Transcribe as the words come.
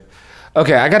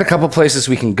Okay, I got a couple places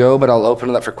we can go, but I'll open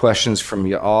it up for questions from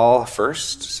you all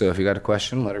first. So if you got a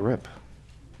question, let it rip.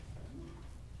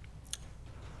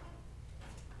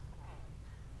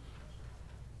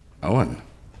 Owen.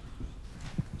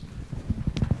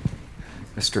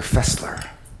 Mr. Fessler.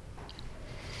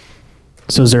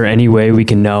 So is there any way we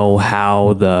can know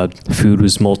how the food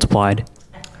was multiplied?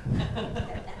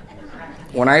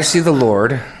 When I see the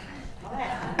Lord,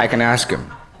 I can ask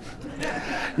him.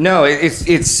 No, and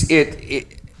this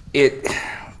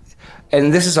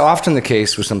is often the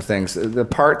case with some things. The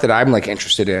part that I'm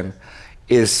interested in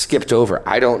is skipped over.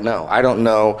 I don't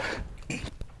know.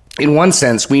 In one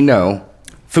sense, we know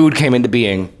food came into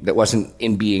being that wasn't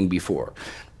in being before.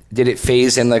 Did it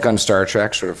phase in like on Star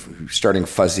Trek, sort of starting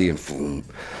fuzzy and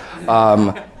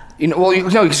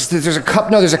there's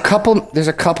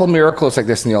a couple miracles like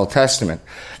this in the Old Testament.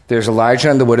 There's Elijah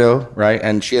and the widow, right?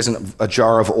 And she has a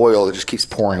jar of oil that just keeps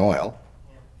pouring oil.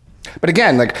 But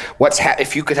again,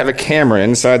 if you could have a camera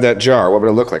inside that jar, what would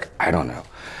it look like? I don't know.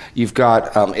 You've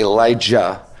got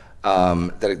Elijah,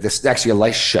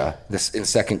 Elisha, this in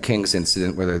 2 Kings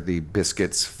incident where the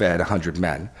biscuits fed 100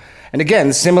 men. And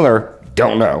again, similar,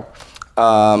 don't know.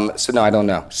 So no, I don't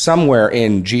know. Somewhere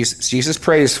in Jesus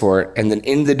prays for it, and then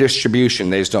in the distribution,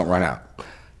 they just don't run out.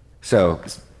 So,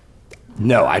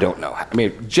 no, I don't know. I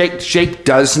mean, Jake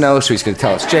does know, so he's going to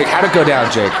tell us. Jake, how'd it go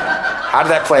down, Jake? How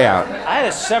did that play out? I had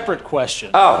a separate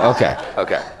question. Oh, okay.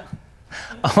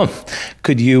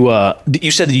 Could you,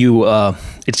 you said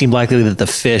it seemed likely that the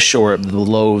fish or the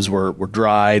loaves were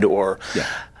dried or... Yeah.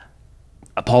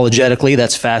 Apologetically,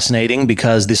 that's fascinating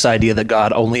because this idea that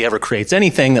God only ever creates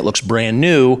anything that looks brand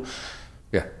new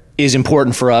is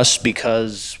important for us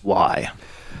because why?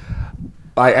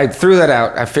 I threw that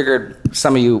out. I figured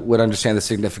some of you would understand the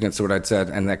significance of what I'd said,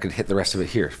 and that could hit the rest of it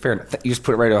here. Fair enough. You just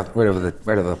put it right over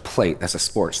the plate. That's a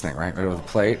sports thing, right? Right over the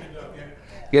plate.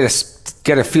 You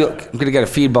get a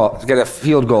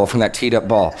field goal from that teed up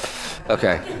ball.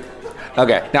 Okay.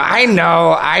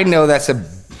 Now I know that's a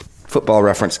football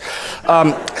reference.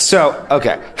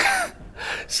 Okay.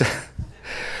 So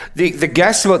the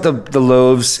guess about the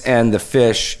loaves and the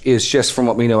fish is just from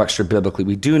what we know extra biblically.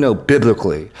 We do know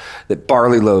biblically that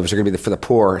barley loaves are going to be for the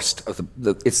poorest.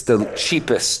 It's the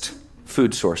cheapest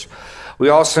food source. We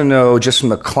also know just from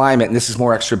the climate, and this is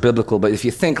more extra biblical, but if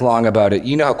you think long about it,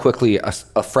 you know how quickly a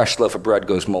fresh loaf of bread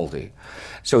goes moldy.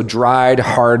 So dried,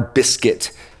 hard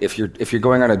biscuit, if you're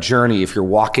going on a journey, if you're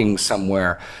walking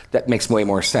somewhere, that makes way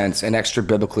more sense. And extra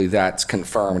biblically, that's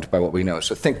confirmed by what we know.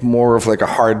 So think more of like a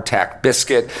hardtack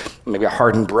biscuit, maybe a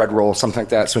hardened bread roll, something like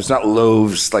that. So it's not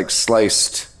loaves, like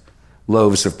sliced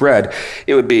loaves of bread.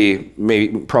 It would be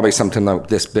probably something like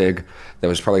this big that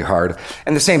was probably hard.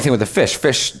 And the same thing with the fish.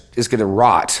 Fish is going to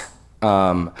rot.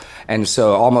 And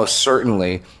so almost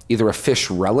certainly either a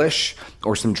fish relish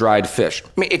or some dried fish.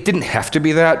 I mean, it didn't have to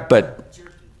be that, but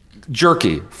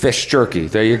fish jerky,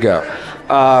 there you go.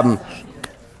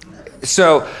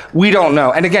 So we don't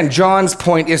know. And again, John's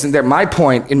point isn't there. My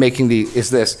point in making is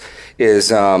that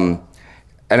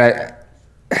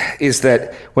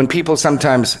when people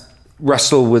sometimes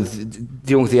wrestle with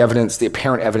dealing with the evidence, the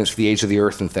apparent evidence for the age of the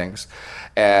earth and things,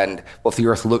 and well, if the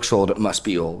earth looks old, it must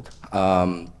be old.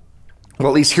 Well,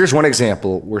 at least here's one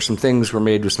example where some things were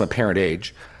made with some apparent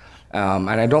age. And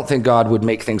I don't think God would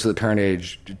make things with apparent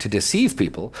age to deceive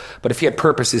people, but if he had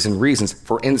purposes and reasons,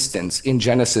 for instance, in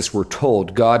Genesis, we're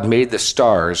told God made the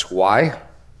stars. Why?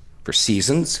 For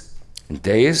seasons and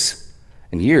days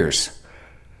and years.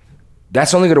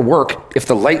 That's only going to work if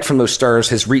the light from those stars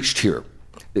has reached here.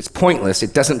 It's pointless.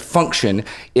 It doesn't function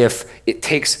if it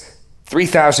takes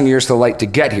 3,000 years for the light to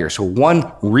get here. So one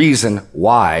reason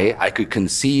why I could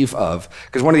conceive of,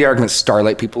 because one of the arguments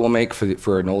starlight people will make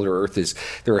for an older Earth is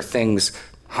there are things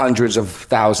hundreds of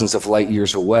thousands of light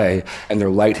years away and their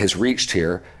light has reached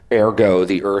here, ergo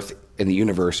the Earth and the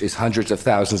universe is hundreds of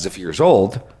thousands of years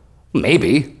old.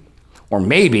 Maybe. Or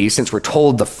maybe, since we're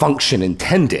told the function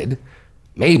intended,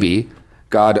 maybe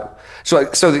God... So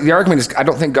the argument is, I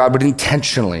don't think God would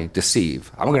intentionally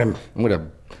deceive. I'm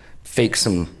gonna fake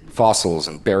some fossils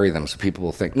and bury them so people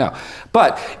will think, no.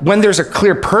 But when there's a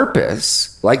clear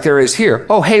purpose, like there is here,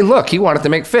 oh, hey, look, he wanted to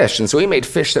make fish, and so he made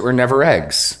fish that were never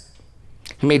eggs.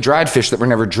 He made dried fish that were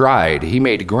never dried. He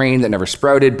made grain that never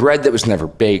sprouted, bread that was never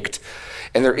baked.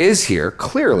 And there is here,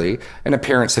 clearly, an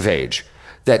appearance of age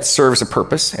that serves a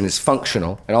purpose and is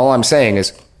functional. And all I'm saying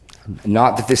is,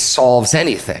 not that this solves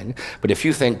anything, but if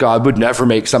you think God would never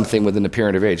make something with an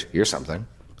appearance of age, here's something.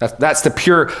 That's the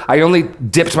pure, I only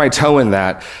dipped my toe in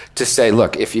that to say,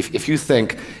 look, if you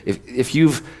think, if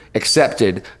you've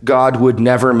accepted God would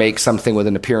never make something with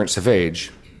an appearance of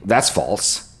age, that's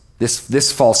false.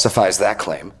 This falsifies that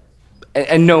claim.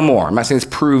 And no more. I'm not saying this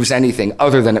proves anything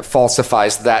other than it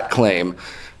falsifies that claim.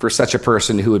 For such a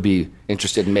person who would be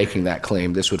interested in making that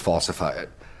claim, this would falsify it.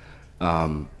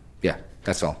 Yeah,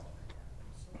 that's all.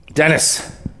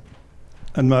 Dennis.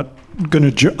 I'm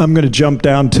going to jump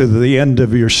down to the end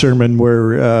of your sermon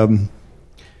where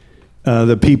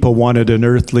the people wanted an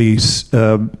earthly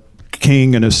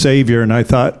king and a savior, and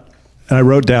I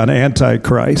wrote down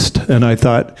Antichrist, and I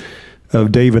thought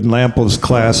of David Lample's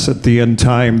class at the end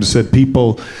times, that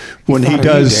people, when he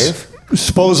does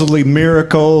supposedly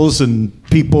miracles and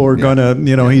people are going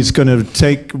to, he's going to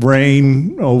take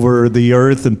reign over the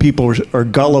earth, and people are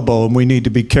gullible, and we need to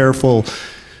be careful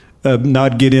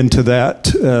not get into that,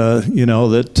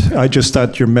 that I just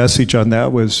thought your message on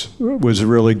that was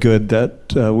really good,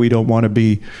 that we don't want to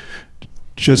be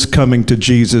just coming to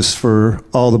Jesus for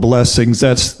all the blessings.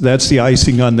 That's the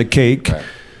icing on the cake. Right.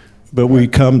 But we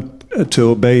come to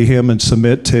obey him and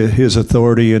submit to his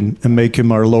authority and make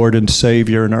him our Lord and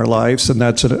Savior in our lives. And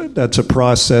that's a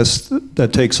process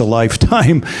that takes a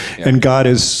lifetime. Yeah. And God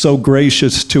is so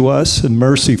gracious to us and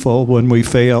merciful when we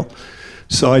fail.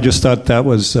 So I just thought that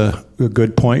was a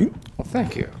good point. Well,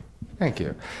 thank you.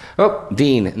 Oh,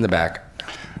 Dean in the back.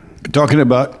 Talking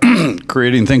about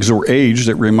creating things that were aged,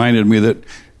 it reminded me that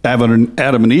Adam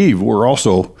and Eve were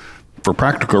also, for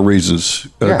practical reasons,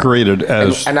 created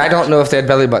as... And I don't know if they had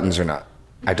belly buttons or not.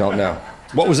 I don't know.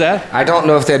 What was that? I don't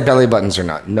know if they had belly buttons or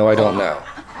not. No, I don't know.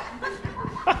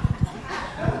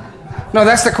 No,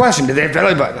 that's the question. Did they have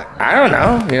belly buttons? I don't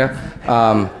know.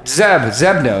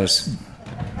 Zeb knows.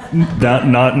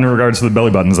 Not in regards to the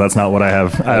belly buttons. That's not what I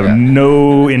have. I have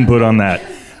no input on that.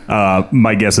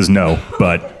 My guess is no.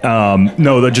 But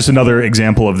no, just another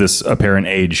example of this apparent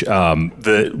age.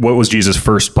 What was Jesus'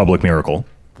 first public miracle?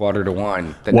 Water to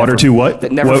wine. Water to what?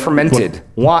 That never fermented.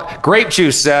 Grape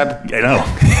juice, Zeb. I know.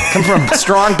 Come from a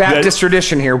strong Baptist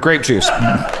tradition here. Grape juice.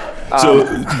 So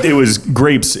it was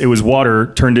grapes. It was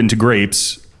water turned into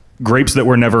grapes. Grapes that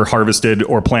were never harvested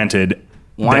or planted.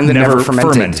 Wine that never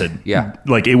fermented. Yeah.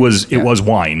 Like it was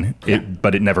wine,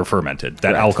 but it never fermented.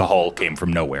 That alcohol came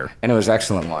from nowhere. And it was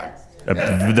excellent wine.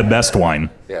 The best wine.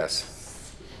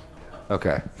 Yes.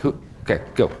 Okay. Okay,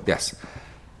 go. Yes.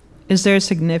 Is there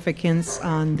significance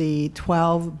on the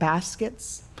 12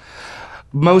 baskets?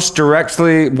 Most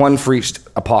directly, one for each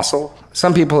apostle.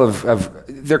 Some people have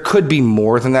there could be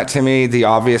more than that to me. The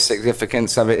obvious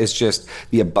significance of it is just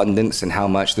the abundance and how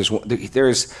much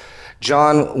there's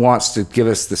John wants to give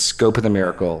us the scope of the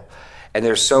miracle, and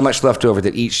there's so much left over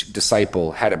that each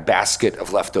disciple had a basket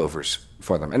of leftovers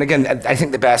for them. And again, I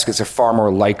think the baskets are far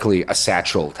more likely a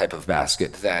satchel type of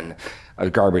basket than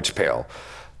a garbage pail.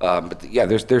 But yeah,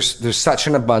 there's such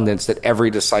an abundance that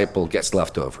every disciple gets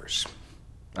leftovers.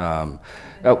 What?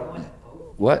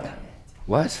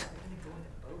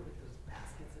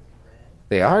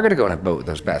 They are going to go on a boat with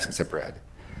those baskets of bread.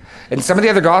 And some of the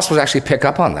other Gospels actually pick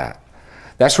up on that.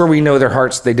 That's where we know their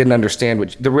hearts, they didn't understand.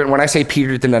 When I say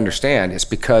Peter didn't understand, it's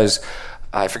because,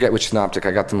 I forget which synoptic,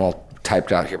 I got them all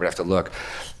typed out here, but I have to look.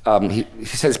 He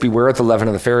says, beware of the leaven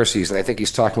of the Pharisees, and I think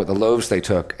he's talking about the loaves they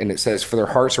took, and it says, for their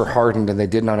hearts are hardened and they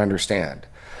did not understand.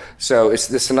 So it's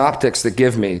the synoptics that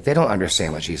give me, they don't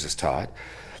understand what Jesus taught,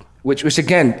 which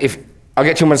again, I'll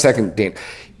get to in 1 second, Dean.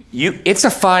 It's a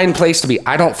fine place to be.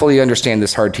 I don't fully understand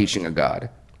this hard teaching of God,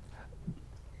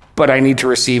 but I need to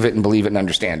receive it and believe it and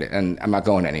understand it, and I'm not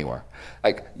going anywhere.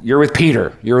 Like, you're with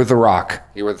Peter, you're with the rock,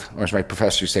 you're with, or as my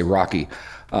professor used to say, Rocky.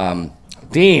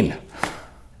 Dean.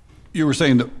 You were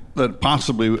saying that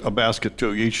possibly a basket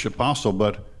to each apostle,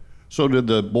 but so did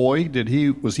the boy,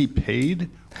 was he paid?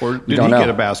 Or did he get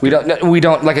a basket? We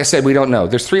don't, like I said, we don't know.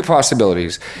 There's three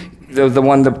possibilities. The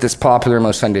one that's popular in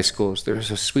most Sunday schools,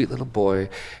 there's a sweet little boy,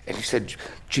 and he said,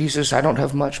 Jesus, I don't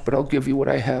have much, but I'll give you what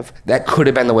I have. That could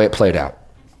have been the way it played out.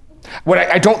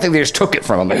 I don't think they just took it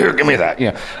from him. Here, give me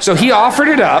that. So he offered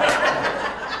it up,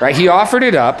 right? He offered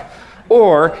it up,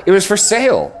 or it was for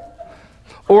sale.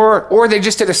 Or they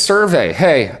just did a survey.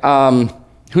 Hey,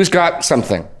 who's got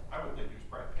something?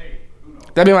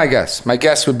 That'd be my guess. My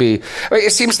guess would be,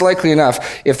 it seems likely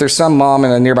enough, if there's some mom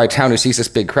in a nearby town who sees this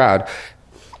big crowd,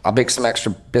 I'll bake some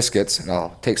extra biscuits and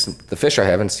I'll take the fish I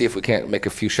have and see if we can't make a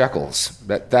few shekels.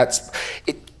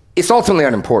 It's ultimately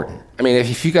unimportant. I mean,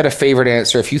 if you got a favorite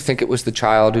answer, if you think it was the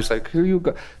child who's like, here you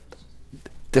go,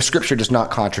 the scripture does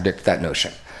not contradict that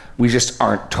notion. We just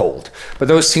aren't told. But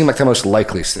those seem like the most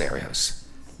likely scenarios.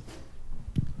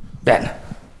 Ben.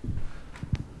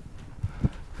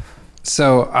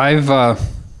 So I've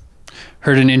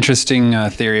heard an interesting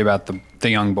theory about the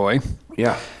young boy.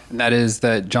 Yeah. And that is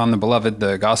that John the Beloved,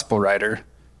 the gospel writer,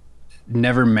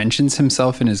 never mentions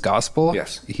himself in his gospel.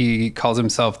 Yes. He calls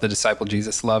himself the disciple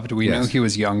Jesus loved. We know he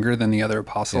was younger than the other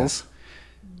apostles.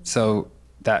 So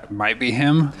that might be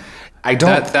him.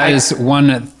 That is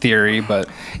one theory, but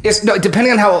it's no,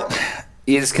 depending on how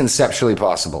is conceptually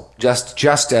possible.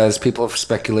 Just as people have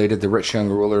speculated the rich young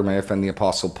ruler may have been the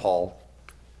apostle Paul,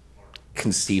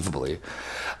 conceivably.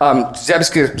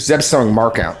 Zeb's throwing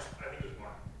Mark out.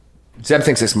 Zeb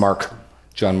thinks it's Mark,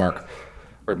 John Mark,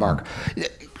 or Mark.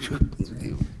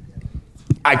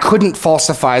 I couldn't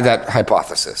falsify that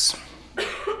hypothesis.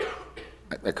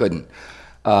 I couldn't,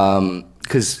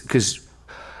 because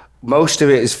most of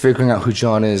it is figuring out who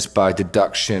John is by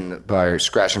deduction, by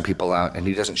scratching people out, and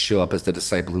he doesn't show up as the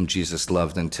disciple whom Jesus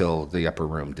loved until the upper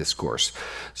room discourse.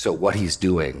 So what he's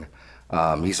doing,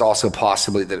 he's also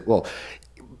possibly the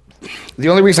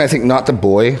only reason I think not the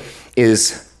boy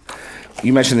is,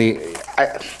 you mentioned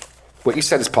what you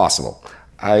said is possible.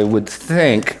 I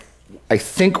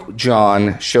think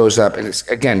John shows up, and it's,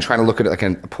 again, trying to look at it like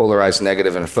a polarized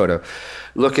negative in a photo.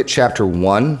 Look at chapter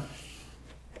 1.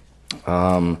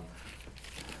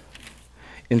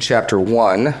 In chapter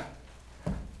 1,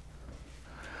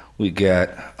 we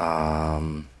get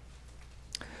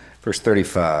verse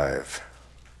 35.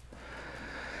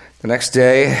 The next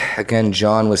day, again,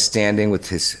 John was standing with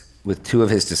two of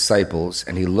his disciples,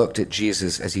 and he looked at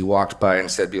Jesus as he walked by and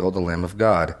said, "Behold, the Lamb of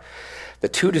God." The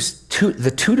two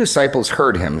disciples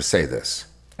heard him say this,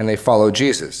 and they followed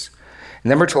Jesus.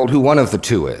 And then we're told who one of the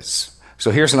two is.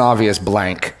 So here's an obvious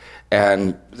blank,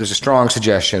 and there's a strong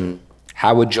suggestion.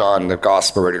 How would John, the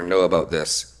gospel writer, know about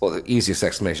this? Well, the easiest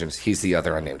explanation is he's the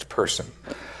other unnamed person.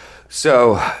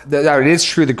 So it is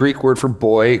true the Greek word for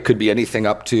boy could be anything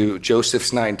up to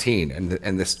Joseph's 19,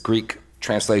 and this Greek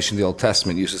translation of the Old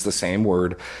Testament uses the same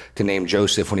word to name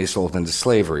Joseph when he's sold into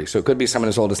slavery. So it could be someone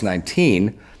as old as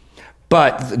 19,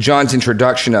 but John's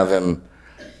introduction of him,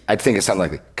 I think it's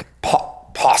unlikely.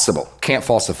 Possible. Can't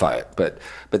falsify it, but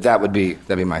that'd be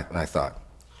my thought.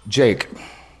 Jake.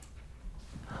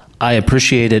 I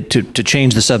appreciated, to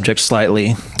change the subject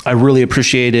slightly, I really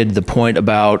appreciated the point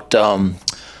about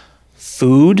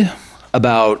food,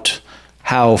 about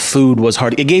how food was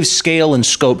hard. It gave scale and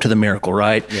scope to the miracle,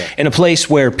 right? Yeah. In a place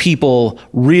where people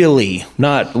really,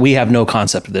 we have no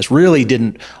concept of this, really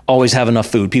didn't always have enough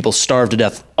food. People starved to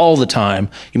death all the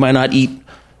time. You might not eat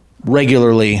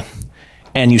regularly,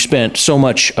 and you spent so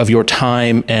much of your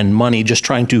time and money just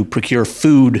trying to procure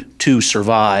food to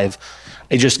survive.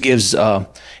 It just gives,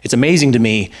 it's amazing to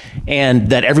me, and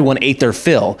that everyone ate their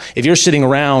fill. If you're sitting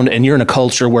around and you're in a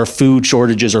culture where food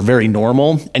shortages are very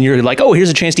normal, and you're like, oh, here's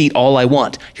a chance to eat all I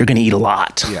want, you're gonna eat a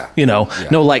lot. Yeah. No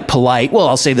polite, well,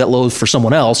 I'll save that loaf for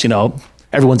someone else,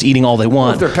 everyone's eating all they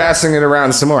want. Well, if they're passing it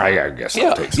around some more, I guess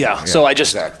I'll take some. Yeah. So I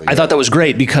thought that was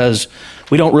great, because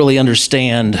we don't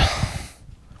understand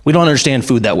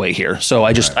food that way here. So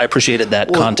I appreciated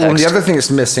that context. Well, the other thing that's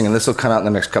missing, and this will come out in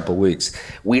the next couple of weeks,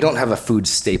 we don't have a food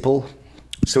staple.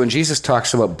 So when Jesus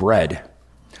talks about bread,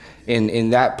 in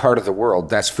that part of the world,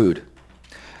 that's food.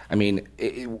 I mean,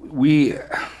 we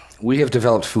have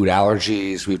developed food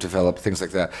allergies, we've developed things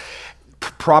like that.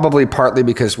 Probably partly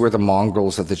because we're the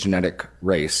mongrels of the genetic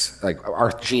race. Like,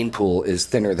 our gene pool is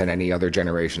thinner than any other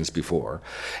generations before.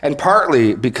 And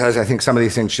partly because I think some of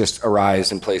these things just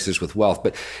arise in places with wealth.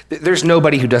 But there's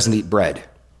nobody who doesn't eat bread.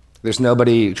 There's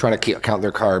nobody trying to count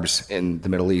their carbs in the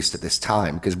Middle East at this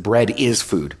time, because bread is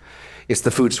food. It's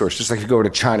the food source. Just like you go to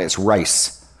China, it's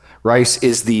rice. Rice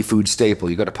is the food staple.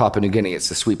 You go to Papua New Guinea, it's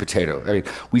the sweet potato. I mean,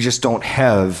 we just don't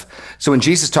have. So when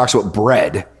Jesus talks about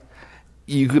bread,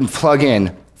 you can plug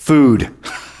in food.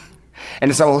 And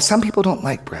it's like, well, some people don't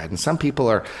like bread, and some people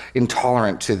are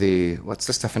intolerant to what's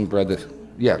the stuff in bread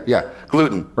that,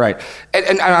 gluten, right?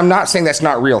 And I'm not saying that's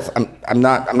not real. I'm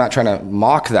not trying to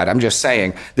mock that. I'm just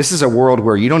saying this is a world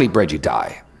where you don't eat bread, you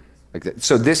die. Like that.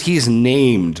 So he's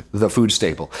named the food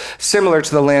staple. Similar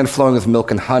to the land flowing with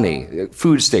milk and honey,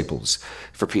 food staples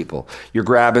for people. You're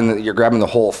grabbing the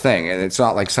whole thing, and it's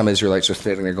not like some Israelites are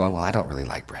sitting there going, well, I don't really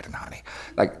like bread and honey.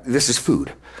 Like, this is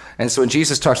food. And so when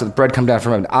Jesus talks about the bread come down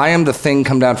from heaven, I am the thing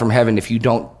come down from heaven. If you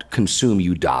don't consume,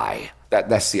 you die.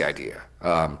 That's the idea.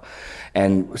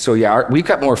 And so, we've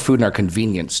got more food in our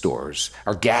convenience stores,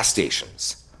 our gas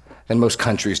stations, than most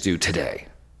countries do today.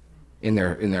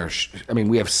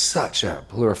 We have such a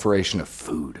proliferation of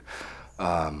food.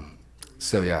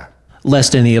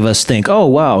 Lest any of us think, oh,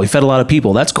 wow, we fed a lot of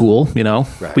people. That's cool,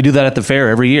 Right. We do that at the fair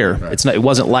every year. Right. It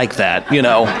wasn't like that,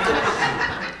 Well,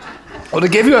 to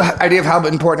give you an idea of how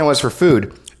important it was for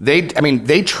food,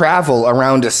 they travel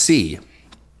around a sea.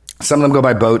 Some of them go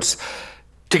by boats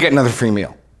to get another free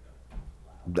meal.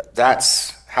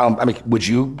 That's how, would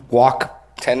you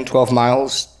walk 10, 12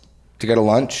 miles to get a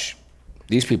lunch?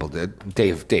 These people did.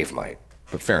 Dave might,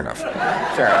 but fair enough.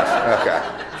 Fair enough.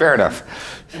 Okay, fair enough.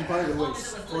 And by the way,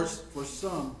 for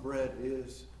some, bread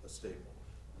is a staple.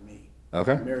 Me.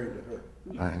 Okay. I'm married to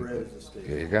her. Bread is a staple.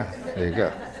 There you go. There you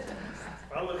go.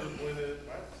 I live in Gwinnett.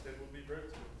 My staple would be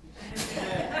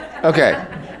bread.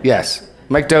 Okay. Yes.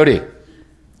 Mike Doty.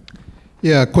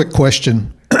 Yeah, quick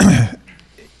question.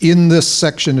 In this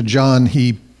section of John,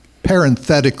 he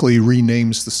parenthetically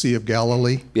renames the Sea of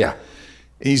Galilee. Yeah.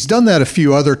 He's done that a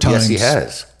few other times. Yes, he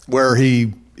has. Where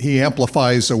he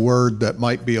amplifies a word that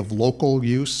might be of local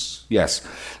use. Yes.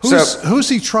 Who's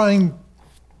he trying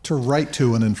to write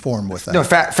to and inform with that? No,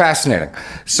 fascinating.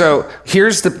 So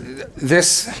here's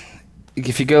this.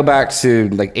 If you go back to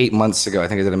like 8 months ago, I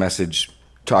think I did a message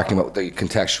talking about the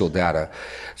contextual data.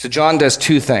 So John does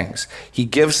two things. He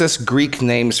gives us Greek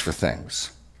names for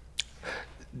things.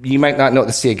 You might not know what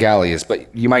the Sea of Galilee is,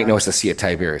 but you might know it's the Sea of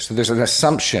Tiberias. So there's an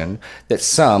assumption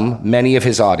that many of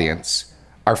his audience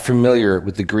are familiar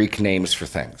with the Greek names for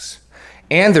things.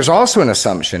 And there's also an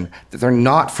assumption that they're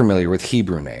not familiar with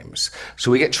Hebrew names. So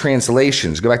we get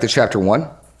translations. Go back to chapter 1,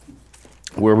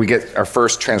 where we get our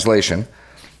first translation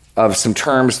of some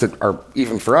terms that are,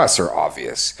 even for us, are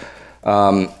obvious.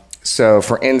 So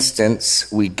for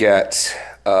instance, we get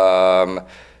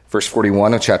verse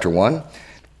 41 of chapter 1.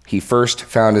 He first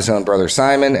found his own brother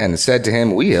Simon and said to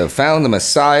him, "We have found the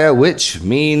Messiah," which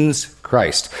means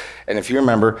Christ. And if you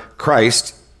remember,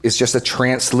 Christ is just a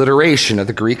transliteration of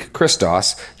the Greek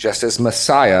Christos, just as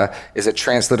Messiah is a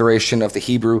transliteration of the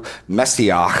Hebrew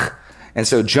Messiach. And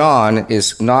so John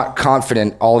is not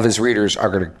confident all of his readers are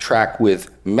going to track with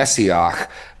Messiach,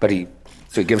 so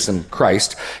he gives them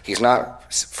Christ. He's not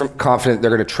confident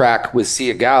they're going to track with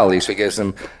Sea of Galilee, so he gives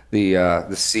them the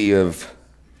Sea of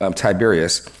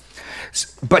Tiberias.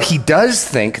 But he does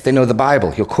think they know the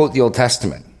Bible. He'll quote the Old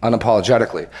Testament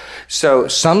unapologetically. So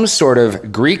some sort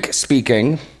of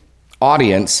Greek-speaking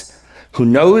audience who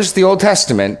knows the Old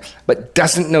Testament but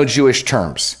doesn't know Jewish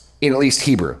terms, in at least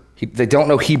Hebrew. They don't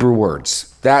know Hebrew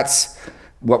words. That's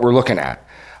what we're looking at.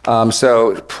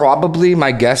 So probably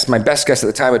my best guess at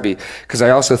the time would be, because I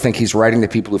also think he's writing to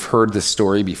people who've heard this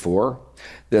story before,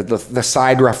 the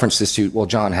side references to, well,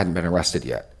 John hadn't been arrested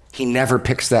yet. He never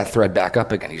picks that thread back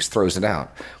up again. He just throws it out,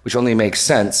 which only makes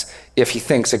sense if he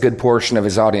thinks a good portion of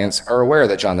his audience are aware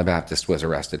that John the Baptist was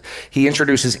arrested. He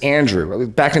introduces Andrew,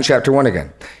 back in chapter 1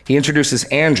 again. He introduces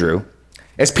Andrew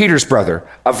as Peter's brother,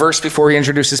 a verse before he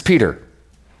introduces Peter,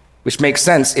 which makes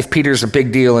sense if Peter's a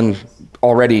big deal and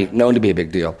already known to be a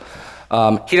big deal.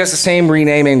 He does the same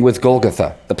renaming with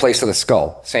Golgotha, the place of the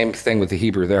skull. Same thing with the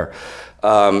Hebrew there.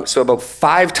 So about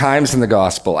 5 times in the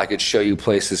gospel, I could show you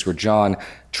places where John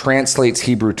translates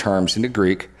Hebrew terms into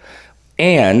Greek,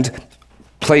 and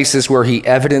places where he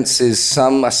evidences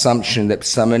some assumption that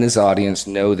some in his audience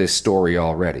know this story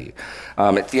already.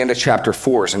 At the end of chapter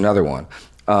 4 is another one.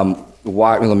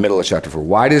 Why, in the middle of chapter 4,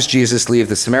 why does Jesus leave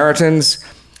the Samaritans?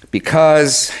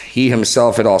 Because he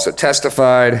himself had also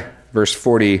testified, verse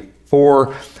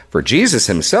 44, for Jesus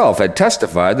himself had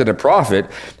testified that a prophet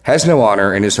has no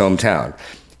honor in his hometown.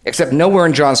 Except nowhere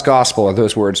in John's gospel are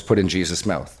those words put in Jesus'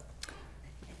 mouth.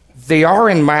 They are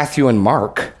in Matthew and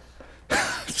Mark.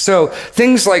 So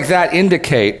things like that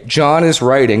indicate John is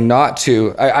writing not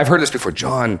to, I've heard this before,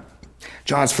 John's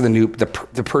for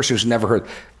the person who's never heard,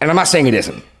 and I'm not saying it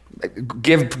isn't.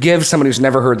 Give someone who's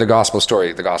never heard the gospel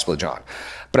story, the Gospel of John.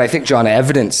 But I think John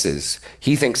evidences,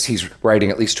 he thinks he's writing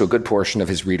at least to a good portion of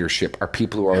his readership are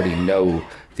people who already know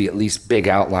the at least big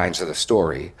outlines of the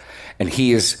story. And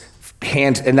he is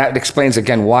and that explains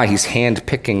again why he's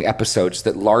hand-picking episodes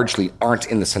that largely aren't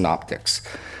in the synoptics.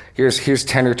 Here's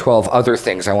 10 or 12 other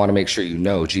things I want to make sure you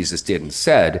know Jesus did and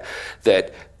said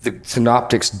that the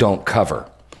synoptics don't cover.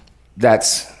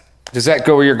 Does that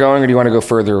go where you're going, or do you want to go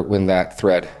further with that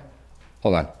thread?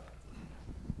 Hold on.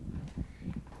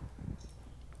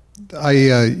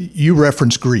 You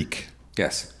reference Greek.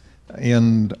 Yes.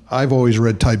 And I've always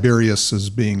read Tiberius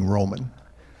as being Roman.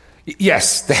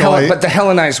 Yes, but the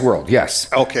Hellenized world,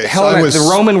 yes. Okay. The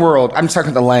Roman world, I'm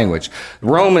talking the language.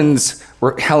 Romans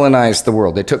Hellenized the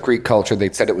world. They took Greek culture, they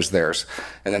said it was theirs,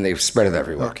 and then they spread it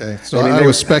everywhere. Okay, so I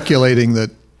was speculating that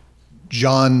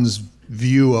John's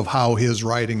view of how his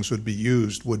writings would be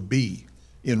used would be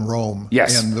in Rome,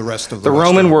 yes, and the rest of the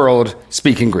Roman world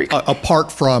speaking Greek.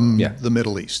 Apart from the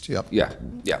Middle East, yep. Yeah.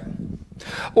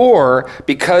 Or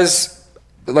because,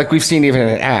 like we've seen even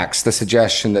in Acts, the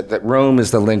suggestion that Rome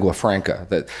is the lingua franca,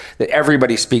 that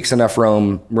everybody speaks enough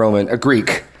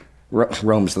Greek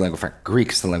Rome's the lingua franca.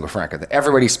 Greek's the lingua franca.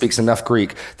 Everybody speaks enough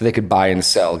Greek that they could buy and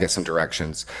sell, get some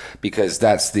directions, because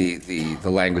that's the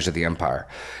language of the empire.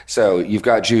 So you've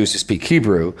got Jews who speak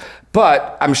Hebrew,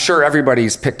 but I'm sure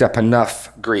everybody's picked up enough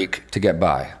Greek to get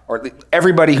by. Or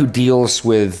everybody who deals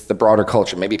with the broader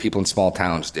culture, maybe people in small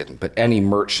towns didn't, but any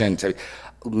merchant,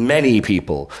 many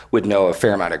people would know a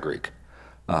fair amount of Greek,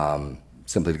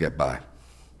 simply to get by.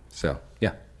 So,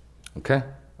 yeah. Okay.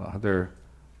 Other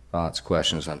thoughts,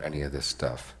 questions on any of this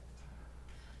stuff?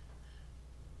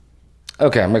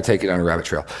 Okay, I'm going to take you down a rabbit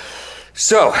trail.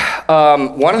 So,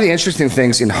 one of the interesting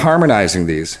things in harmonizing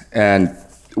these, and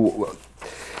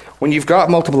when you've got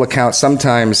multiple accounts,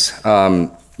 sometimes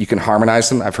you can harmonize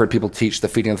them. I've heard people teach the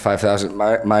feeding of the 5,000.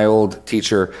 My old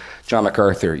teacher, John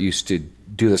MacArthur, used to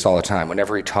do this all the time.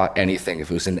 Whenever he taught anything, if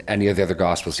it was in any of the other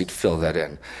Gospels, he'd fill that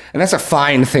in. And that's a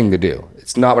fine thing to do.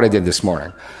 It's not what I did this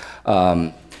morning.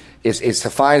 It's a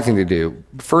fine thing to do.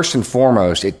 First and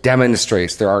foremost, it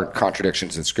demonstrates there aren't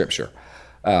contradictions in Scripture.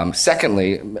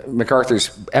 Secondly,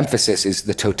 MacArthur's emphasis is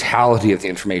the totality of the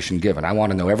information given. I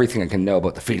want to know everything I can know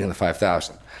about the feeding of the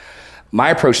 5,000. My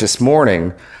approach this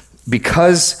morning,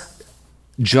 because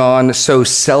John so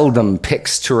seldom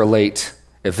picks to relate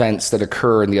events that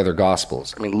occur in the other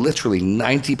Gospels. I mean, literally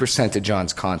 90% of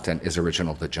John's content is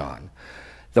original to John.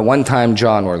 The one time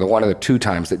John, or the one of the two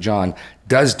times that John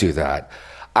does do that,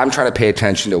 I'm trying to pay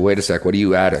attention to, wait a sec, what are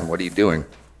you adding? What are you doing?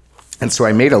 And so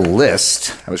I made a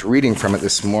list. I was reading from it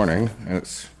this morning, and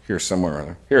it's here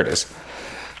somewhere. Here it is,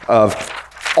 of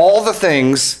all the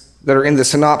things that are in the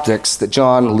synoptics that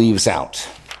John leaves out.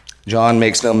 John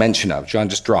makes no mention of. John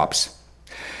just drops.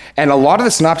 And a lot of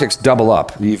the synoptics double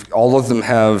up. All of them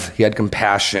have, he had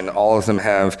compassion. All of them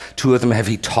have, two of them have,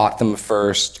 he taught them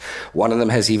first. One of them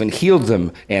has even healed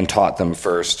them and taught them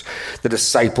first. The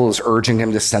disciples urging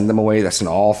him to send them away, that's in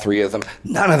all three of them.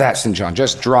 None of that's in John,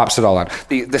 just drops it all out.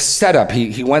 The setup,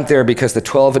 he went there because the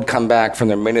 12 had come back from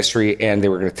their ministry and they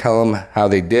were going to tell him how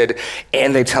they did.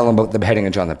 And they tell him about the beheading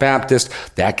of John the Baptist.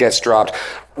 That gets dropped.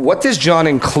 What does John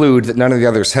include that none of the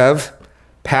others have?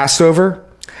 Passover.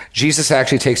 Jesus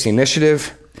actually takes the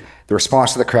initiative, the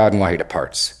response to the crowd, and why he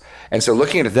departs. And so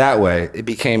looking at it that way, it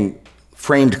became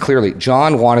framed clearly.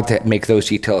 John wanted to make those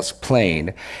details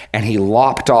plain, and he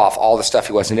lopped off all the stuff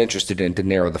he wasn't interested in to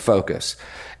narrow the focus.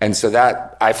 And so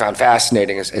that I found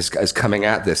fascinating as coming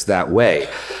at this that way.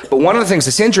 But one of the things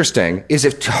that's interesting is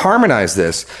if to harmonize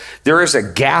this, there is a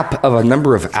gap of a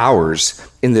number of hours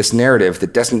in this narrative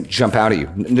that doesn't jump out at you.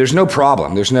 There's no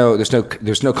problem. There's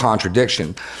no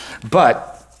contradiction.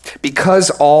 But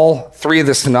because all three of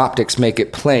the synoptics make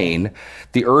it plain,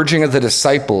 the urging of the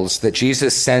disciples that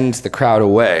Jesus sends the crowd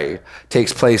away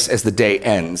takes place as the day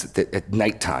ends at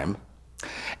nighttime.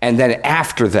 And then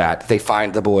after that, they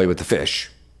find the boy with the fish.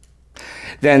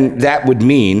 Then that would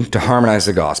mean, to harmonize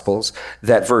the Gospels,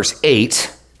 that verse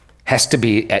 8 has to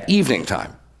be at evening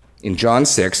time. In John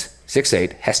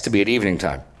 6:8 has to be at evening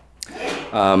time.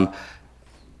 And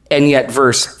yet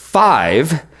verse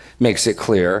 5 makes it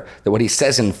clear that what he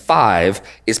says in 5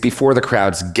 is before the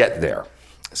crowds get there.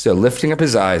 So lifting up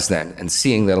his eyes then and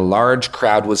seeing that a large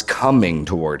crowd was coming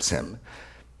towards him,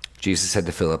 Jesus said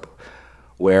to Philip,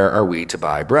 "Where are we to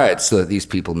buy bread so that these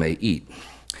people may eat?"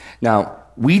 Now,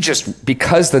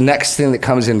 because the next thing that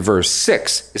comes in verse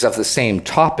 6 is of the same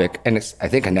topic, and it's, I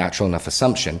think, a natural enough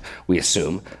assumption, we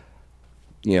assume,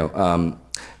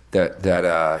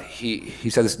 that he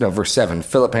said this, no, verse 7,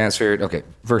 Philip answered, okay,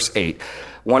 verse 8,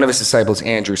 one of his disciples,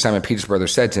 Andrew, Simon Peter's brother,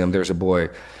 said to him, "There's a boy."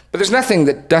 But there's nothing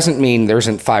that doesn't mean there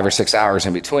isn't 5 or 6 hours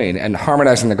in between. And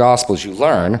harmonizing the Gospels, you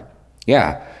learn,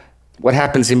 what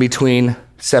happens in between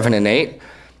 7 and 8?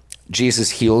 Jesus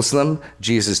heals them.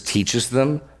 Jesus teaches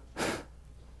them.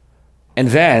 And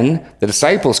then the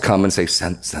disciples come and say,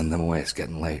 send them away. It's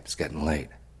getting late. It's getting late.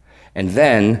 And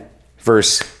then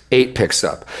verse 8 picks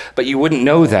up. But you wouldn't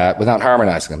know that without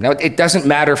harmonizing them. Now, it doesn't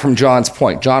matter from John's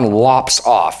point. John lops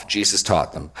off, Jesus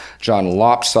taught them. John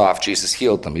lops off, Jesus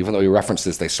healed them. Even though he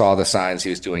references they saw the signs, he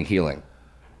was doing healing.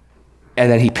 And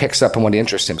then he picks up on what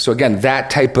interests him. So again, that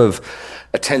type of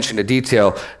attention to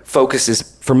detail focuses,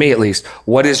 for me at least,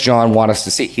 what does John want us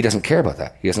to see? He doesn't care about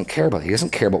that. He doesn't care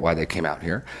about why they came out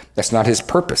here. That's not his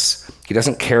purpose. He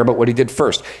doesn't care about what he did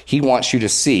first. He wants you to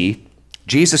see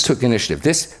Jesus took the initiative.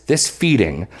 This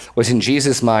feeding was in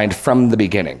Jesus' mind from the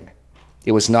beginning.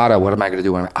 It was not a, what am I going to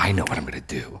do? I know what I'm going to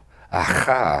do.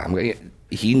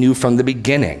 He knew from the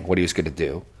beginning what he was going to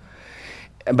do.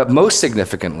 But most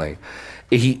significantly,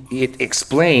 it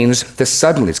explains the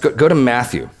suddenlies. Go to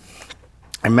Matthew.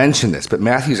 I mentioned this, but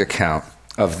Matthew's account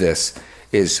of this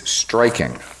is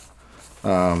striking.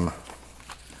 There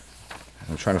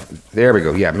we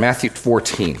go. Yeah, Matthew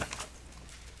 14.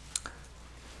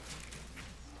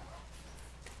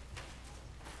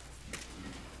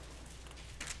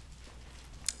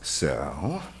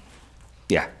 now.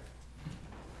 Yeah.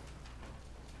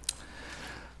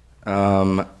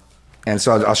 And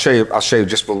so I'll show you,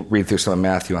 just we'll read through some of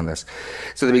Matthew on this.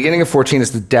 So the beginning of 14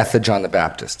 is the death of John the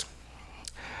Baptist.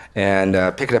 And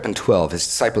pick it up in 12. His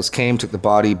disciples came, took the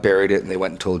body, buried it, and they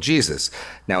went and told Jesus.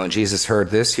 Now when Jesus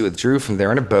heard this, he withdrew from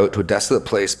there in a boat to a desolate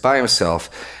place by himself.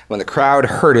 When the crowd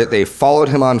heard it, they followed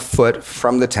him on foot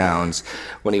from the towns.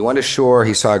 When he went ashore,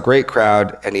 he saw a great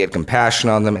crowd, and he had compassion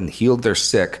on them and healed their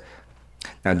sick.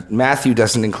 Now Matthew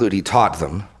doesn't include he taught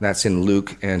them. That's in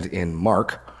Luke and in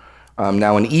Mark.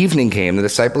 Now when evening came, the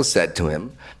disciples said to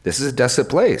him, "This is a desolate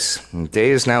place, and the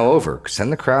day is now over.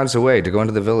 Send the crowds away to go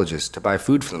into the villages to buy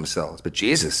food for themselves." But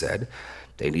Jesus said,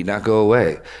 "They need not go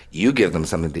away. You give them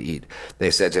something to eat."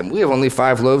 They said to him, "We have only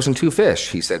 5 loaves and 2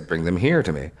 fish." He said, "Bring them here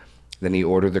to me." Then he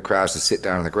ordered the crowds to sit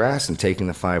down on the grass, and taking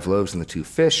the 5 loaves and the 2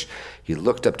 fish, he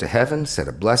looked up to heaven, said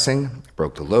a blessing,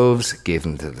 broke the loaves, gave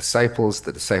them to the disciples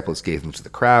gave them to the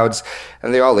crowds,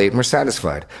 and they all ate and were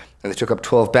satisfied. And they took up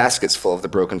 12 baskets full of the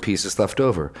broken pieces left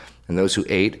over. And those who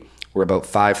ate were about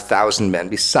 5,000 men,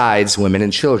 besides women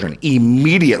and children.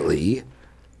 Immediately,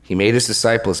 he made his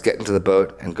disciples get into the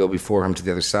boat and go before him to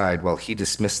the other side while he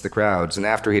dismissed the crowds. And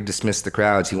after he had dismissed the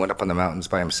crowds, he went up on the mountains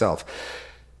by himself.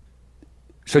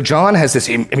 So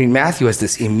Matthew has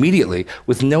this immediately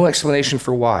with no explanation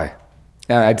for why.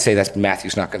 Now, I'd say that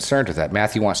Matthew's not concerned with that.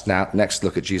 Matthew wants to next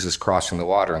look at Jesus crossing the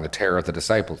water and the terror of the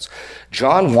disciples.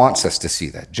 John wants us to see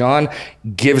that. John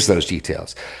gives those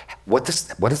details. What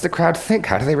does the crowd think?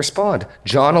 How do they respond?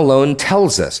 John alone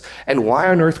tells us. And why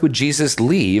on earth would Jesus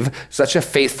leave such a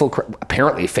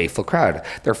apparently faithful crowd?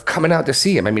 They're coming out to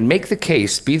see him. Make the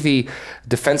case, be the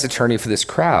defense attorney for this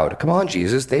crowd. Come on,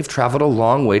 Jesus, they've traveled a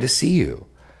long way to see you.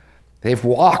 They've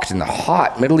walked in the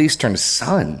hot Middle Eastern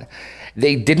sun.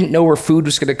 They didn't know where food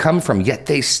was going to come from, yet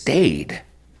they stayed.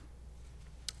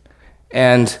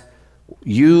 And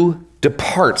you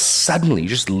depart suddenly, you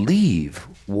just leave.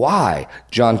 Why?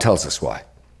 John tells us why.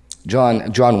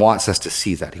 John wants us to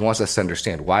see that. He wants us to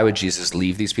understand, why would Jesus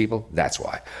leave these people? That's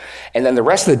why. And then the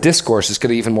rest of the discourse is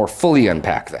going to even more fully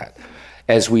unpack that.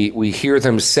 As we hear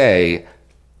them say,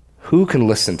 who can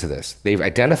listen to this? They've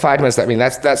identified him as that.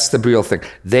 That's the real thing.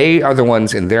 They are the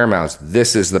ones in their mouths.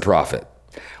 This is the prophet.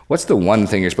 What's the one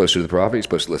thing you're supposed to do to the prophet? You're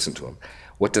supposed to listen to him.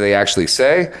 What do they actually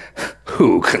say?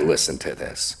 Who can listen to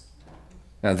this?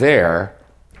 Now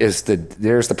there's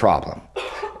the problem.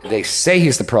 They say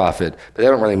he's the prophet, but they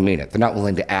don't really mean it. They're not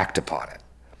willing to act upon it.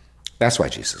 That's why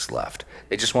Jesus left.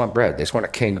 They just want bread. They just want a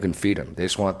king who can feed them. They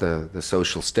just want the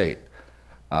social state,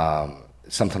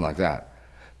 something like that.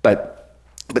 But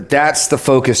that's the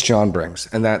focus John brings,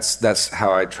 and that's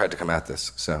how I tried to come at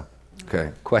this. So,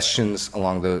 okay, questions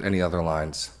along any other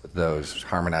lines with those,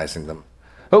 harmonizing them?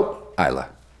 Oh, Isla.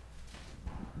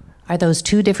 Are those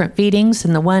 2 different feedings?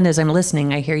 And the one, as I'm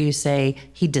listening, I hear you say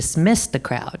he dismissed the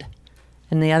crowd.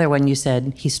 And the other one you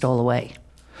said he stole away.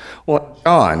 Well,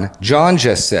 John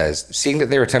just says, seeing that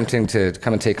they were attempting to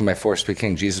come and take him by force to be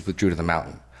king, Jesus withdrew to the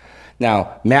mountain.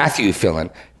 Now, Matthew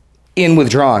in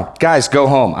withdrawn, guys, go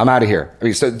home, I'm out of here.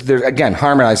 So again,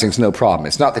 harmonizing is no problem.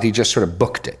 It's not that he just sort of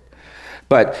booked it,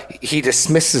 but he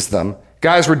dismisses them.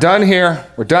 Guys, we're done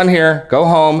here, go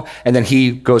home. And then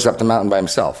he goes up the mountain by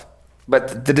himself.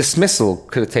 But the dismissal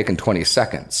could have taken 20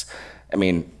 seconds.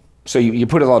 So you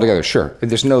put it all together, sure.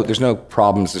 There's no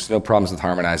problems. There's no problems with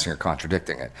harmonizing or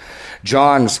contradicting it.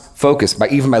 John's focus, by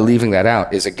leaving that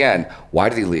out, is again, why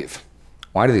did he leave?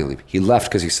 Why did he leave? He left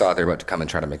because he saw they were about to come and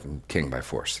try to make him king by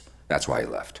force. That's why he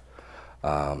left.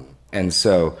 And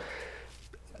so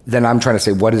then I'm trying to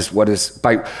say,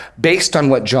 based on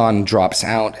what John drops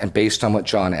out and based on what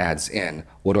John adds in,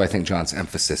 what do I think John's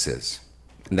emphasis is?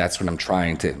 And that's what I'm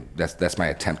trying to, that's my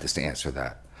attempt is to answer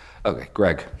that. Okay,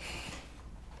 Greg.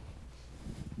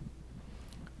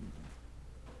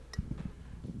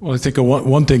 Well, I think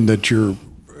one thing that you're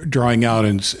drawing out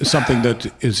and something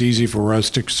that is easy for us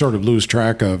to sort of lose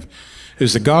track of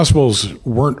is the Gospels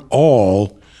weren't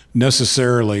all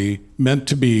necessarily meant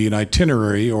to be an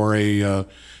itinerary or a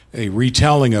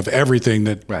retelling of everything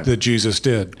that Jesus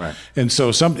did. Right. And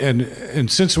so and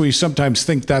since we sometimes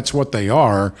think that's what they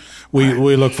are,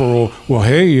 we look for, well,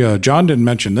 hey, John didn't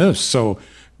mention this, so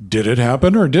did it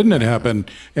happen or didn't it happen?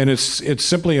 And it's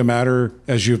simply a matter,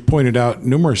 as you've pointed out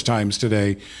numerous times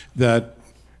today, that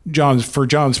for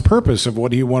John's purpose of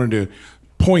what he wanted to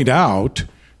point out,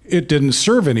 it didn't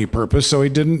serve any purpose, so he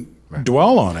didn't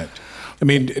dwell on it.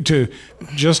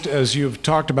 Just as you've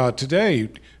talked about today,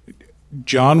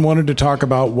 John wanted to talk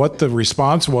about what the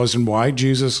response was and why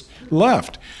Jesus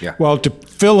left. Yeah. Well, to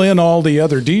fill in all the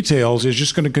other details is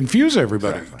just going to confuse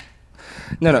everybody. Exactly.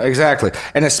 No, exactly.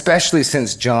 And especially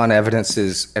since John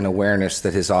evidences an awareness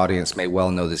that his audience may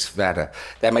well know this data,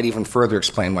 that might even further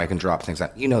explain why I can drop things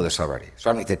out. You know this already, so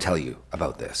I don't need to tell you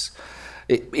about this.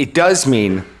 It does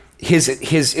mean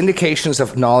his indications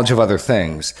of knowledge of other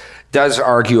things does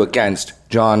argue against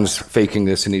John's faking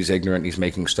this and he's ignorant, he's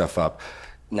making stuff up.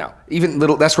 No,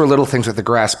 that's where little things like the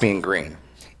grass being green.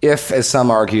 If, as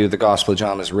some argue, the Gospel of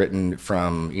John was written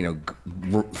from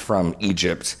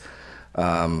Egypt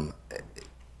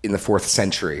in the 4th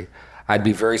century, I'd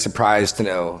be very surprised to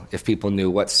know if people knew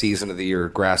what season of the year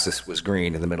grass was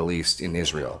green in the Middle East in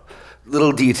Israel.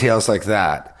 Little details like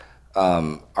that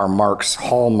are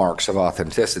hallmarks of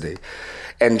authenticity.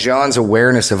 And John's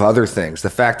awareness of other things, the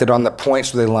fact that on the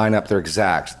points where they line up, they're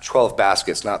exact. 12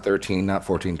 baskets, not 13, not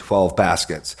 14, 12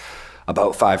 baskets,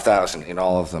 about 5,000 in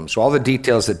all of them. So all the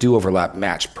details that do overlap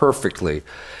match perfectly.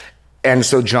 And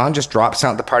so John just drops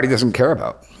out the part he doesn't care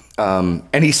about.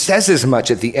 And he says as much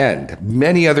at the end.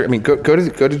 Go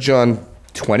to John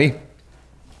 20.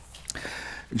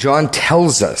 John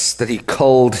tells us that he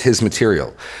culled his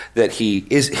material, that he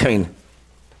is,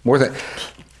 more than,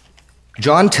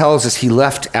 John tells us he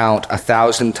left out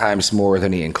 1,000 times more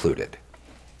than he included.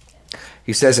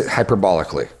 He says it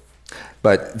hyperbolically,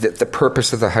 but the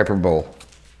purpose of the hyperbole,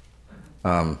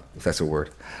 if that's a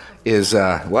word, is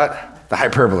what? The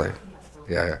hyperbole.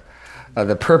 Yeah.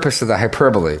 The purpose of the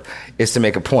hyperbole is to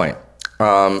make a point.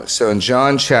 So in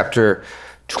John chapter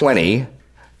 20,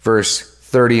 verse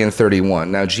 30 and 31,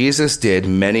 now Jesus did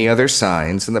many other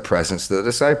signs in the presence of the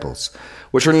disciples,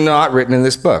 which are not written in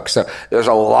this book. So there's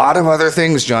a lot of other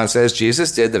things, John says,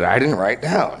 Jesus did that I didn't write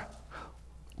down,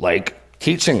 like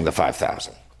teaching the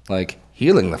 5,000, like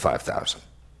healing the 5,000,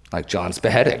 like John's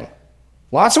beheading.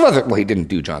 Lots of other, he didn't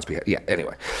do John's beheading. Yeah,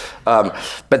 anyway.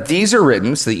 But these are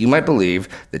written so that you might believe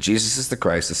that Jesus is the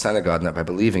Christ, the Son of God, and that by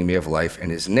believing may have life in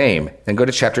his name. Then go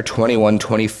to chapter 21,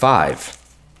 25.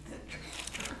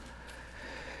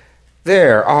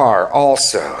 There are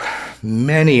also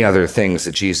many other things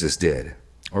that Jesus did,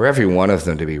 or every one of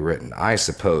them to be written. I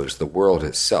suppose the world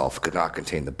itself could not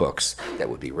contain the books that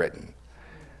would be written.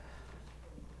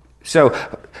 So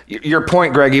your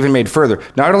point, Greg, even made further.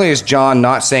 Not only is John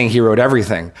not saying he wrote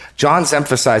everything, John's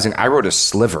emphasizing I wrote a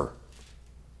sliver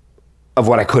of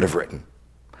what I could have written.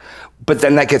 But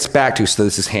then that gets back to, so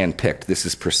this is handpicked, this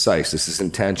is precise, this is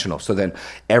intentional. So then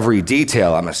every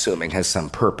detail, I'm assuming, has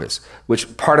some purpose,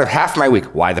 which part of half my week,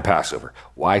 why the Passover?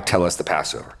 Why tell us the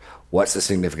Passover? What's the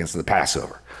significance of the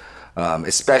Passover?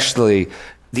 Especially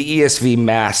the ESV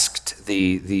masked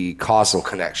the causal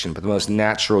connection, but the most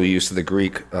natural use of the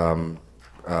Greek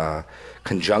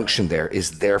conjunction there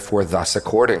is therefore, thus,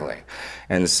 accordingly.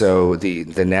 And so the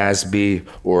NASB,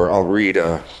 or I'll read,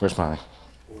 where's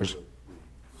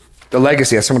the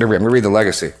Legacy. I'm going to read the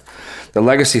Legacy. The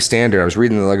Legacy Standard, I was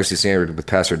reading the Legacy Standard with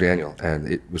Pastor Daniel, and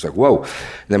it was like, whoa. And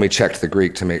then we checked the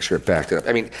Greek to make sure it backed it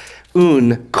up.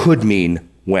 Un could mean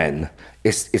when.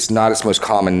 It's not its most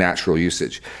common natural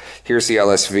usage. Here's the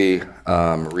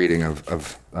LSV reading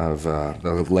of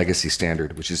the Legacy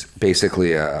Standard, which is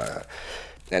basically an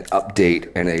update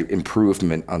and an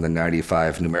improvement on the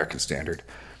 95 New American Standard.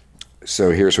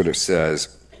 So here's what it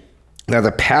says. Now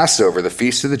the Passover, the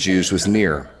feast of the Jews, was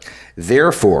near.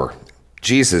 Therefore,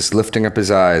 Jesus, lifting up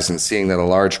his eyes and seeing that a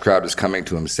large crowd was coming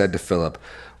to him, said to Philip,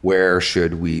 where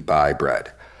should we buy bread?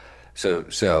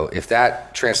 So if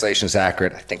that translation is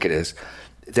accurate, I think it is,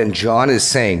 then John is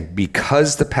saying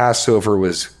because the Passover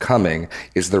was coming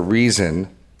is the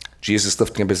reason Jesus,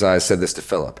 lifting up his eyes, said this to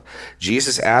Philip.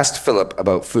 Jesus asked Philip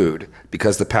about food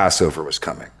because the Passover was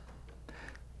coming.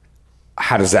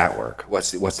 How does that work?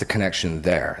 What's the connection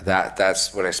there?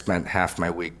 That's what I spent half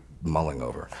my week mulling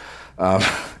over.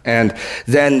 And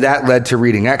then that led to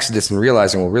reading Exodus and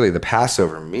realizing, well, really the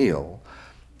Passover meal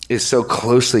is so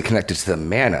closely connected to the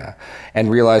manna, and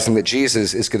realizing that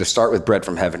Jesus is going to start with bread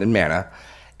from heaven and manna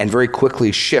and very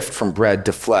quickly shift from bread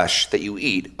to flesh that you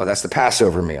eat. Oh, that's the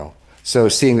Passover meal. So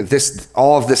seeing that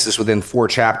all of this is within 4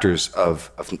 chapters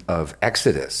of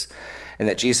Exodus, and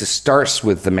that Jesus starts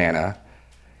with the manna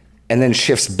and then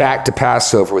shifts back to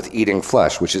Passover with eating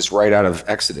flesh, which is right out of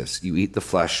Exodus. You eat the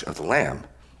flesh of the lamb.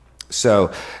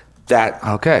 So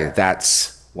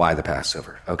that's why the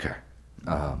Passover. Okay.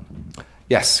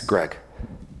 Yes, Greg.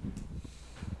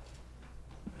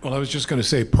 Well, I was just going to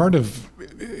say part of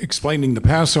explaining the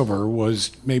Passover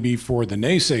was maybe for the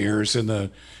naysayers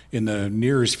in the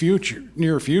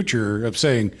near future of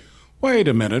saying, wait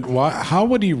a minute, how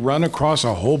would he run across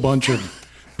a whole bunch of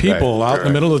people out in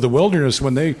the middle of the wilderness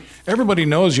when everybody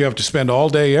knows you have to spend all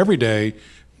day, every day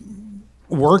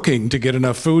working to get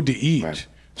enough food to eat. Right.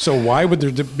 So why would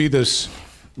there be this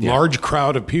large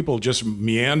crowd of people just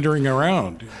meandering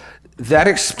around. That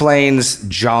explains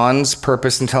John's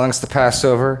purpose in telling us the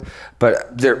Passover,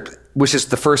 which is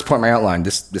the first point in my outline.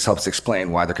 This helps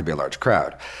explain why there could be a large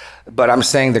crowd. But I'm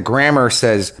saying the grammar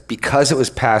says because it was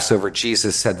Passover,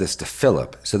 Jesus said this to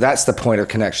Philip. So that's the point of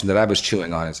connection that I was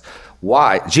chewing on, is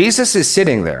why Jesus is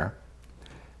sitting there.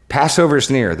 Passover's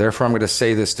near, therefore I'm going to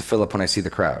say this to Philip when I see the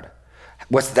crowd.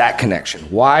 What's that connection?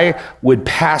 Why would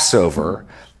Passover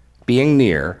being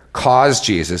near cause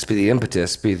Jesus, be the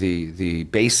impetus, be the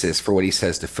basis for what he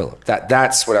says to Philip?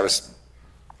 That's what I was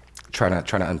trying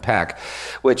to unpack,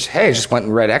 which, hey, I just went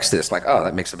and read Exodus. I'm like, oh,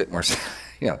 that makes a bit more sense.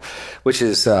 Which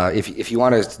is, if you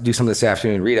want to do something this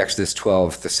afternoon, read Exodus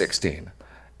 12 to 16.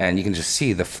 And you can just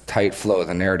see the tight flow of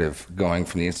the narrative going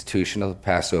from the institution of the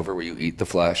Passover, where you eat the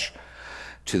flesh,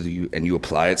 and you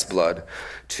apply its blood,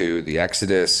 to the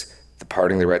Exodus, the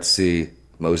parting of the Red Sea,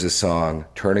 Moses' song,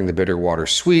 turning the bitter water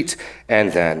sweet,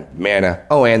 and then manna.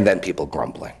 Oh, and then people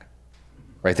grumbling.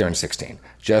 Right there in 16.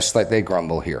 Just like they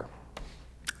grumble here.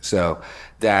 So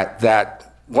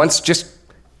that once just...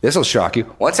 This will shock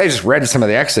you. Once I just read some of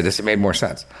the Exodus, it made more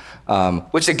sense.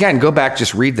 Which again, go back,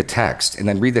 just read the text, and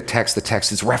then read the text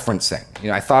is referencing.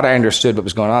 I thought I understood what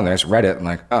was going on there. I just read it, and I'm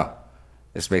like, oh,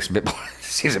 this makes a bit more,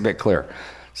 seems a bit clearer.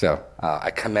 So I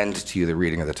commend to you the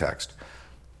reading of the text.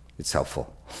 It's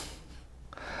helpful.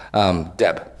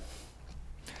 Deb.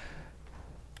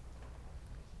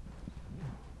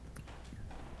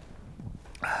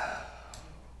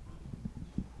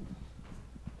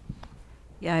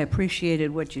 Yeah, I appreciated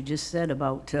what you just said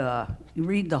about you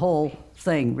read the whole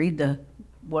thing, read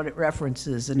what it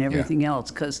references and everything else,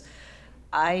 because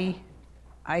I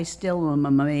still am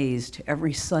amazed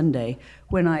every Sunday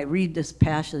when I read this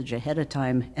passage ahead of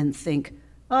time and think,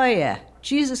 oh yeah,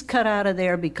 Jesus cut out of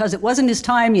there because it wasn't his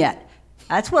time yet.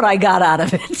 That's what I got out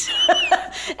of it.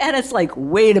 And it's like,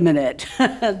 wait a minute.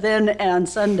 Then on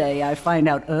Sunday I find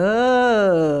out,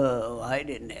 oh, I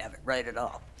didn't have it right at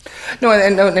all. No,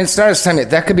 and it's not his time yet.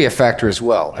 That could be a factor as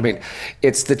well. I mean,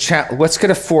 it's what's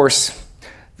going to force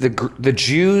the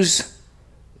Jews'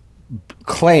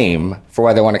 claim for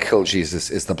why they want to kill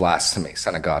Jesus is the blasphemy,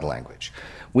 Son of God language.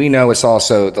 We know it's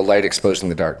also the light exposing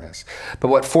the darkness. But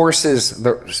what forces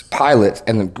Pilate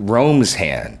and Rome's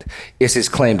hand is his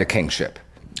claim to kingship.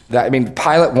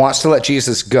 Pilate wants to let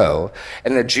Jesus go,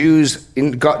 and the Jews,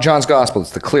 in John's gospel,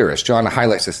 it's the clearest. John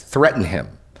highlights this, threaten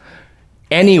him.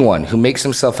 Anyone who makes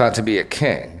himself out to be a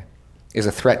king is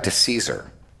a threat to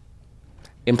Caesar.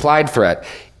 Implied threat.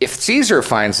 If Caesar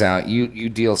finds out you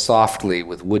deal softly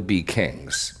with would-be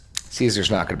kings, Caesar's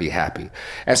not going to be happy.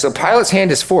 And so Pilate's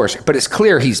hand is forced, but it's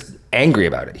clear he's angry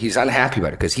about it. He's unhappy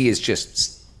about it because he is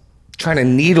just trying to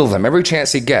needle them every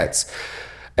chance he gets.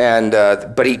 And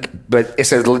but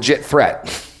it's a legit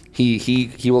threat.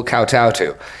 He will kowtow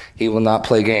to. He will not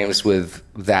play games with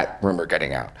that rumor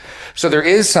getting out. So there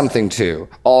is something to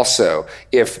also,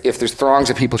 if there's throngs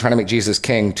of people trying to make Jesus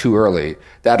king too early,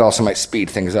 that also might speed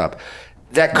things up.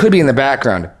 That could be in the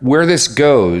background. Where this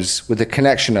goes with the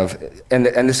connection of, and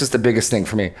this is the biggest thing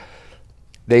for me,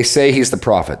 they say he's the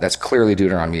prophet. That's clearly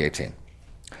Deuteronomy 18.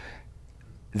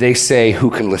 They say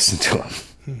who can listen to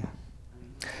him.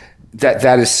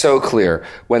 That is so clear.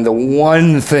 When the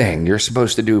one thing you're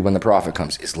supposed to do when the prophet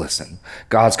comes is listen.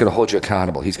 God's going to hold you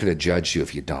accountable. He's going to judge you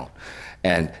if you don't.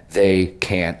 And they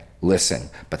can't listen.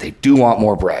 But they do want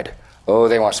more bread. Oh,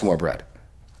 they want some more bread.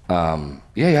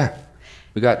 Yeah.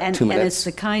 We got 2 minutes. And it's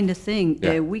the kind of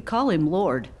thing, we call him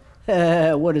Lord.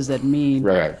 What does that mean?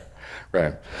 Right.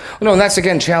 No, and that's,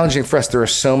 again, challenging for us. There are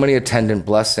so many attendant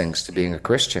blessings to being a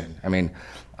Christian.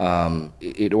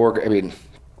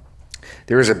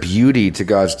 There is a beauty to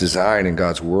God's design and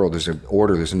God's world. There's an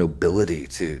order, there's a nobility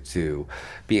to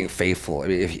being faithful.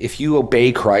 If you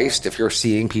obey Christ, if you're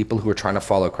seeing people who are trying to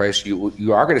follow Christ,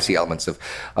 you are going to see elements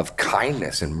of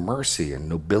kindness and mercy and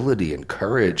nobility and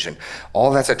courage, and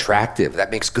all that's attractive.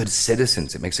 That makes good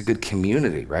citizens. It makes a good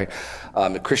community, right?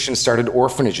 Christians started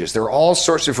orphanages. There are all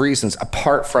sorts of reasons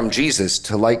apart from Jesus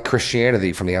to like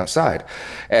Christianity from the outside.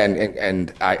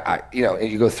 And I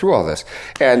you go through all this,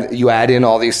 and you add in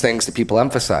all these things that people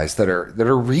emphasize that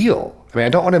are real. I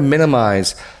don't want to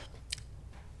minimize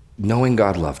knowing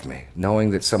God loved me,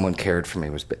 knowing that someone cared for me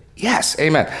yes,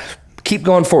 amen. Keep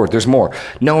going forward. There's more.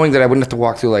 Knowing that I wouldn't have to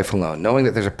walk through life alone, knowing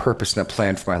that there's a purpose and a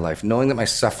plan for my life, knowing that my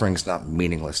suffering's not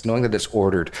meaningless, knowing that it's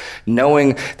ordered,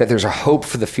 knowing that there's a hope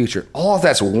for the future. All of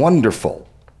that's wonderful.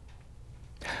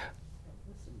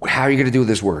 How are you going to do with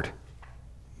his word?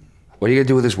 What are you going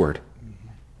to do with his word?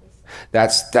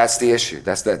 That's the issue.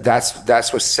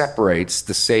 That's what separates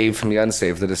the saved from the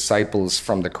unsaved, the disciples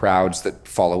from the crowds that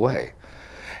fall away.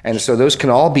 And so those can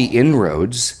all be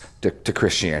inroads to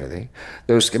Christianity.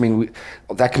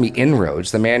 That can be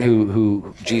inroads. The man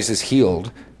who Jesus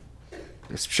healed,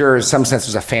 sure, in some sense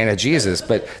was a fan of Jesus,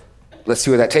 but let's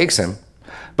see where that takes him.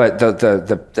 But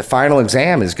the final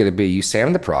exam is going to be, you say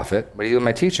I'm the prophet, what do you do with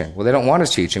my teaching? Well, they don't want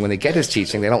his teaching. When they get his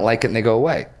teaching, they don't like it and they go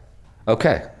away.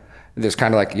 Okay. There's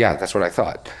kind of like, yeah, that's what I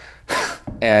thought.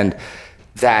 And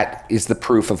that is the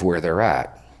proof of where they're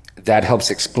at. That helps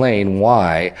explain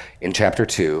why, in chapter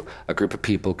 2, a group of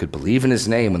people could believe in his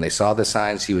name when they saw the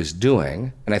signs he was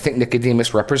doing. And I think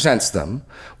Nicodemus represents them.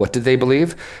 What did they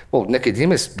believe? Well,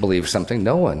 Nicodemus believed something.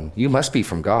 No one. You must be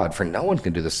from God, for no one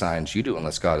can do the signs you do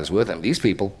unless God is with him. These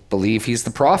people believe he's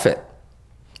the prophet.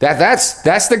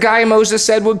 That's the guy Moses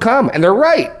said would come, and they're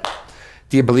right.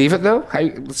 Do you believe it, though?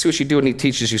 Let's see what you do when he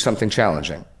teaches you something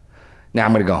challenging. Now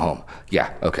I'm going to go home.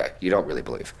 Yeah, okay. You don't really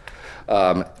believe.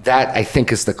 That, I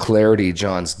think, is the clarity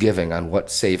John's giving on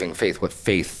what saving faith, what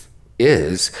faith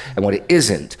is and what it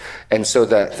isn't. And so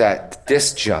that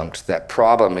disjunct, that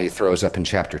problem he throws up in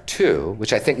chapter 2,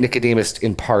 which I think Nicodemus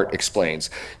in part explains,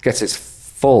 gets its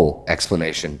full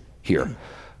explanation here.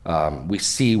 We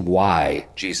see why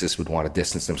Jesus would want to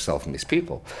distance himself from these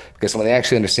people. Because when they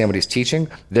actually understand what he's teaching,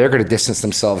 they're going to distance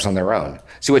themselves on their own.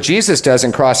 See, what Jesus does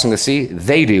in crossing the sea,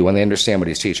 they do when they understand what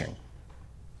he's teaching.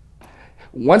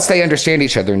 Once they understand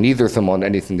each other, neither of them want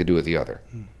anything to do with the other.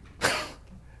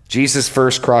 Jesus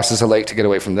first crosses a lake to get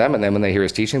away from them, and then when they hear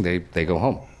his teaching, they go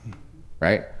home,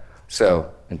 right?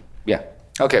 So, yeah.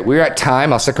 Okay, we're at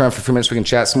time. I'll stick around for a few minutes. We can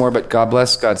chat some more, but God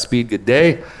bless, Godspeed, good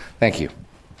day. Thank you.